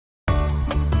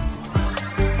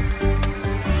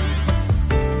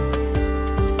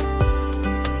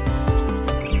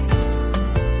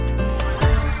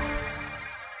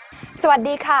สวัส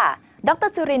ดีค่ะ Dr.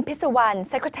 Surin Pitsuwan,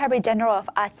 Secretary General of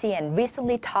ASEAN,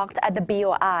 recently talked at the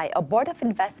BOI, a Board of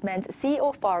Investment CEO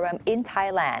Forum in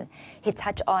Thailand. He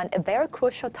touched on a very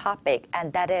crucial topic, and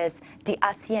that is the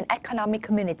ASEAN Economic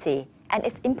Community and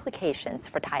its implications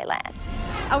for Thailand.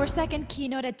 Our second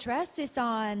keynote address is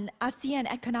on ASEAN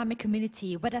Economic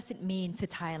Community. What does it mean to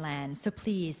Thailand? So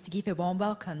please give a warm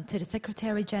welcome to the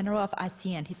Secretary General of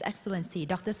ASEAN, His Excellency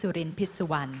Dr. Surin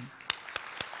Pitsuwan.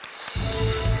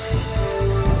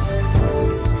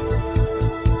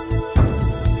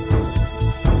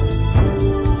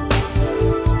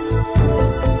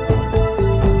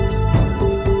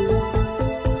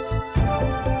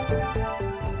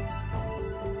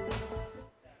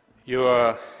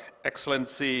 Your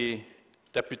Excellency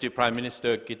Deputy Prime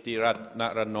Minister Kittirat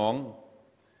Naranong,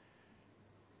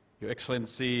 Your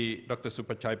Excellency Dr.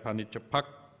 Supachai Panichapak,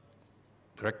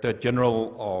 Director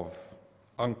General of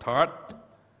UNCTAD,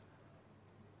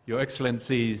 Your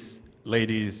Excellencies,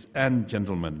 ladies and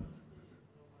gentlemen,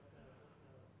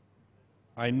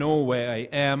 I know where I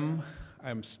am.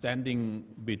 I'm standing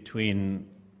between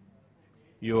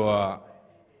your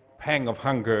pang of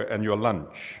hunger and your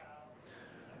lunch.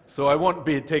 So I won't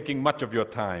be taking much of your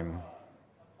time.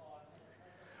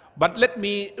 But let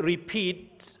me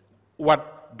repeat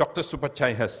what Dr.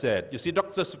 Supachai has said. You see,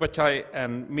 Dr. Supachai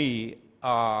and me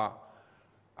are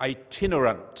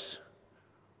itinerant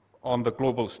on the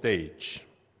global stage.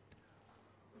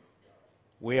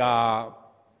 We are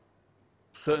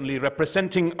certainly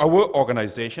representing our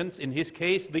organizations, in his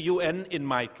case, the UN, in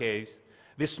my case,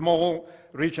 this small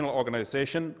regional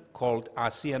organization called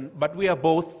ASEAN, but we are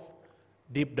both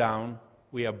deep down,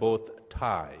 we are both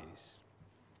Thais.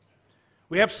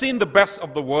 We have seen the best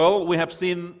of the world. We have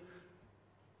seen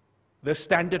the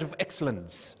standard of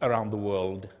excellence around the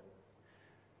world.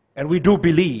 And we do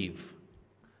believe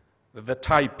that the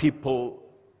Thai people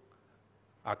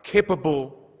are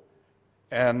capable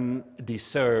and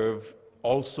deserve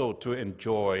also to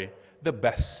enjoy the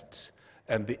best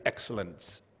and the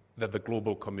excellence that the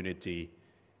global community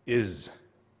is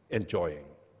enjoying.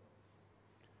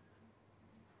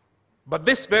 But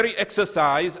this very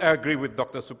exercise, I agree with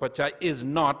Dr. Supachai, is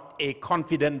not a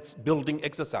confidence-building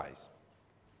exercise.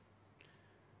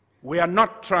 We are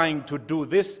not trying to do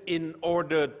this in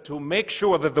order to make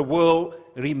sure that the world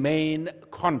remain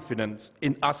confident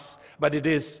in us, but it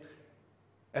is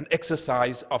an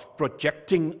exercise of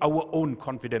projecting our own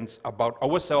confidence about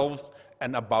ourselves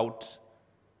and about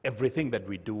everything that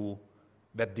we do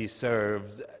that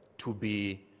deserves to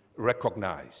be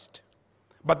recognized.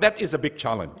 But that is a big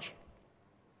challenge.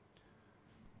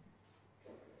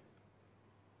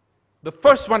 The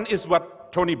first one is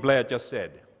what Tony Blair just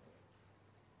said.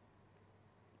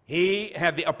 He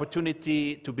had the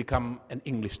opportunity to become an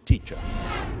English teacher.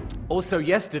 Also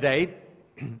yesterday,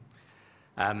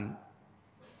 I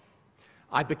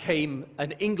became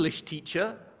an English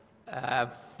teacher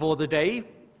for the day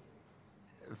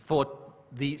for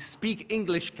the Speak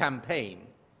English campaign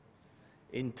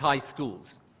in Thai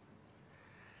schools.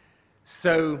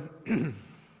 So,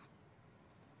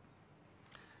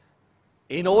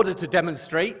 in order to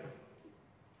demonstrate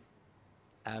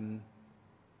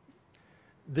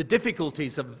the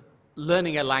difficulties of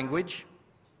learning a language,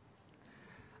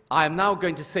 I am now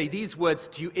going to say these words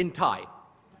to you in Thai.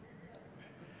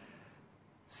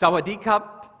 Sawadee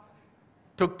krap,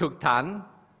 tuk tuk tan,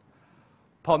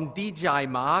 pom di jai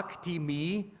mak ti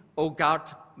mi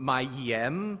ogat mai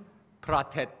yem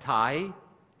pratet Thai,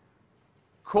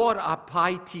 kor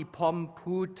apai ti pom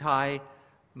pu Thai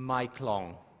mai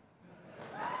klong.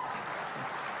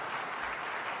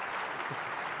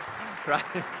 Right?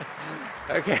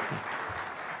 Okay.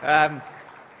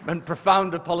 And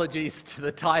profound apologies to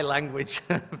the Thai language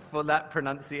for that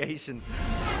pronunciation.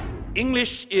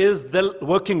 English is the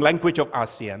working language of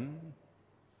ASEAN.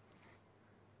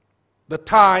 The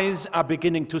Thais are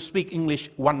beginning to speak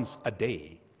English once a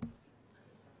day.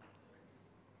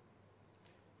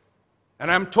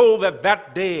 And I'm told that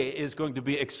that day is going to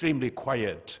be extremely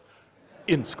quiet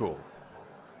in school.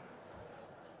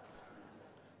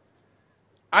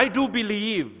 I do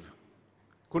believe,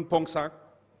 Kun Pongsak,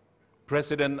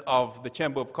 President of the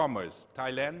Chamber of Commerce,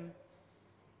 Thailand,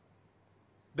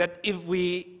 that if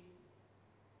we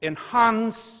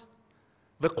enhance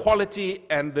the quality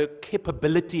and the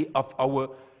capability of our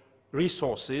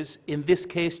resources, in this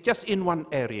case, just in one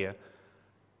area,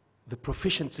 the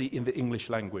proficiency in the English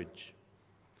language,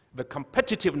 the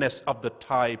competitiveness of the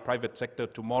Thai private sector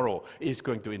tomorrow is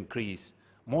going to increase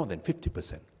more than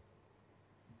 50%.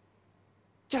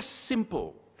 Just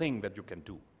simple thing that you can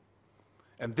do.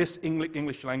 And this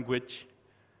English language,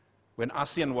 when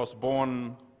ASEAN was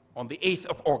born on the 8th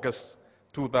of August,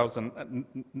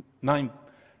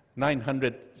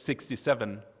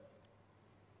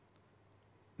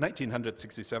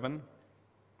 1967,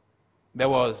 there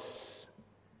was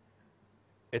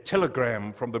a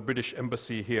telegram from the British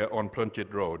Embassy here on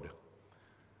Plunket Road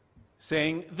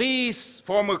saying, these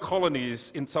former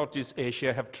colonies in Southeast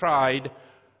Asia have tried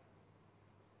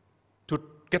to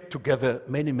get together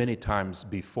many, many times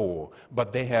before,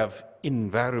 but they have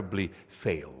invariably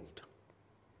failed.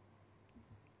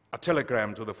 A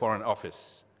telegram to the Foreign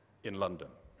Office in London.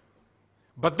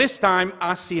 But this time,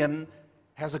 ASEAN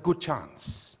has a good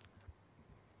chance.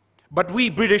 But we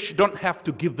British don't have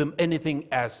to give them anything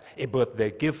as a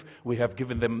birthday gift. We have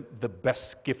given them the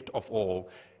best gift of all,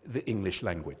 the English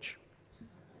language.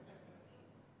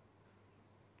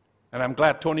 And I'm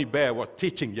glad Tony Blair was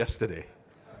teaching yesterday.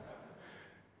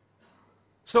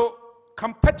 So,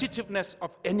 competitiveness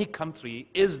of any country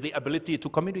is the ability to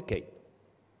communicate.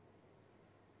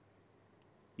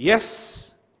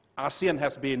 Yes, ASEAN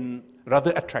has been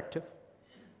rather attractive.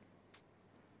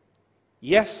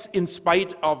 Yes, in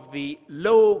spite of the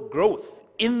low growth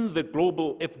in the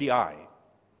global FDI,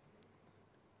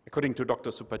 according to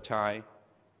Dr. Supachai,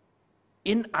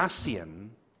 in ASEAN,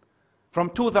 from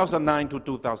 2009 to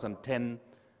 2010,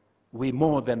 we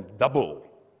more than double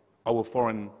our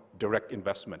foreign direct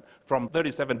investment. From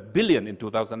 37 billion in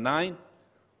 2009,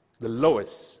 the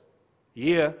lowest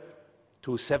year,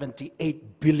 to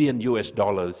 78 billion US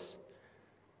dollars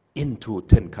into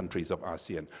 10 countries of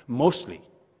ASEAN, mostly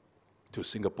to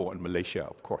Singapore and Malaysia,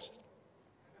 of course.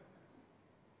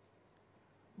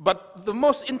 But the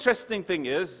most interesting thing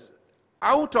is,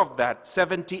 out of that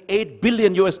 78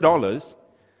 billion US dollars,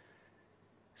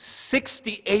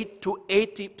 68 to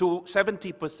 80 to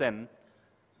 70%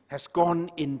 has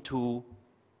gone into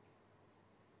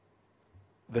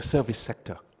the service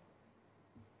sector,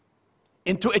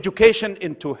 into education,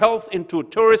 into health, into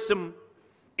tourism,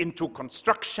 into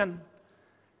construction,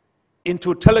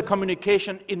 into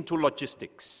telecommunication, into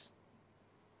logistics.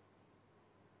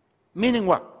 Meaning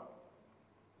what?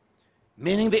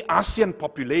 Meaning the ASEAN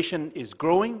population is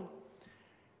growing,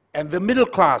 and the middle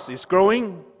class is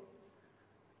growing,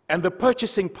 and the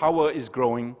purchasing power is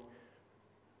growing.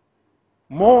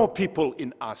 More people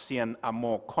in ASEAN are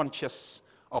more conscious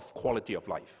of quality of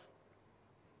life.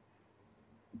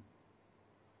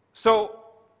 So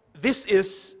this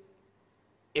is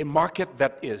a market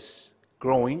that is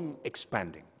growing,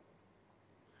 expanding.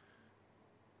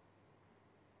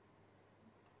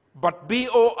 But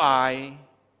BOI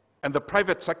and the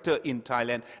private sector in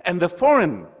Thailand and the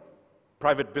foreign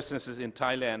private businesses in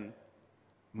Thailand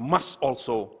must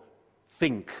also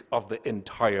think of the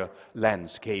entire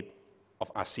landscape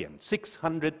of ASEAN.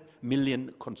 600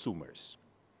 million consumers.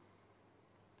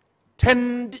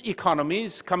 10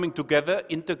 economies coming together,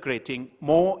 integrating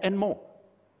more and more.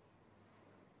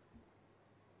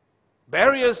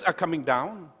 Barriers are coming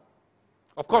down.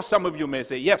 Of course, some of you may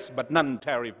say, yes, but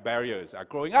non-tariff barriers are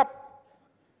growing up.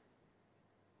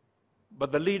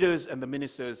 But the leaders and the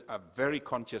ministers are very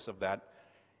conscious of that.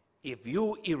 If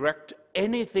you erect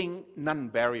anything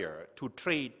non-barrier to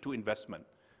trade, to investment,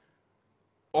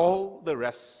 all the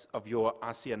rest of your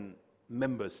ASEAN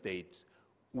member states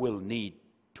will need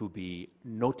to be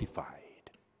notified.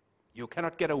 You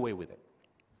cannot get away with it.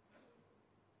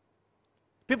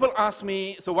 People ask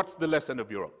me, so what's the lesson of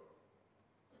Europe?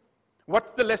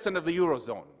 What's the lesson of the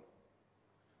Eurozone?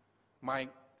 My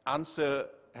answer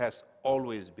has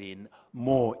always been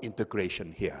more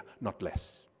integration here, not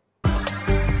less.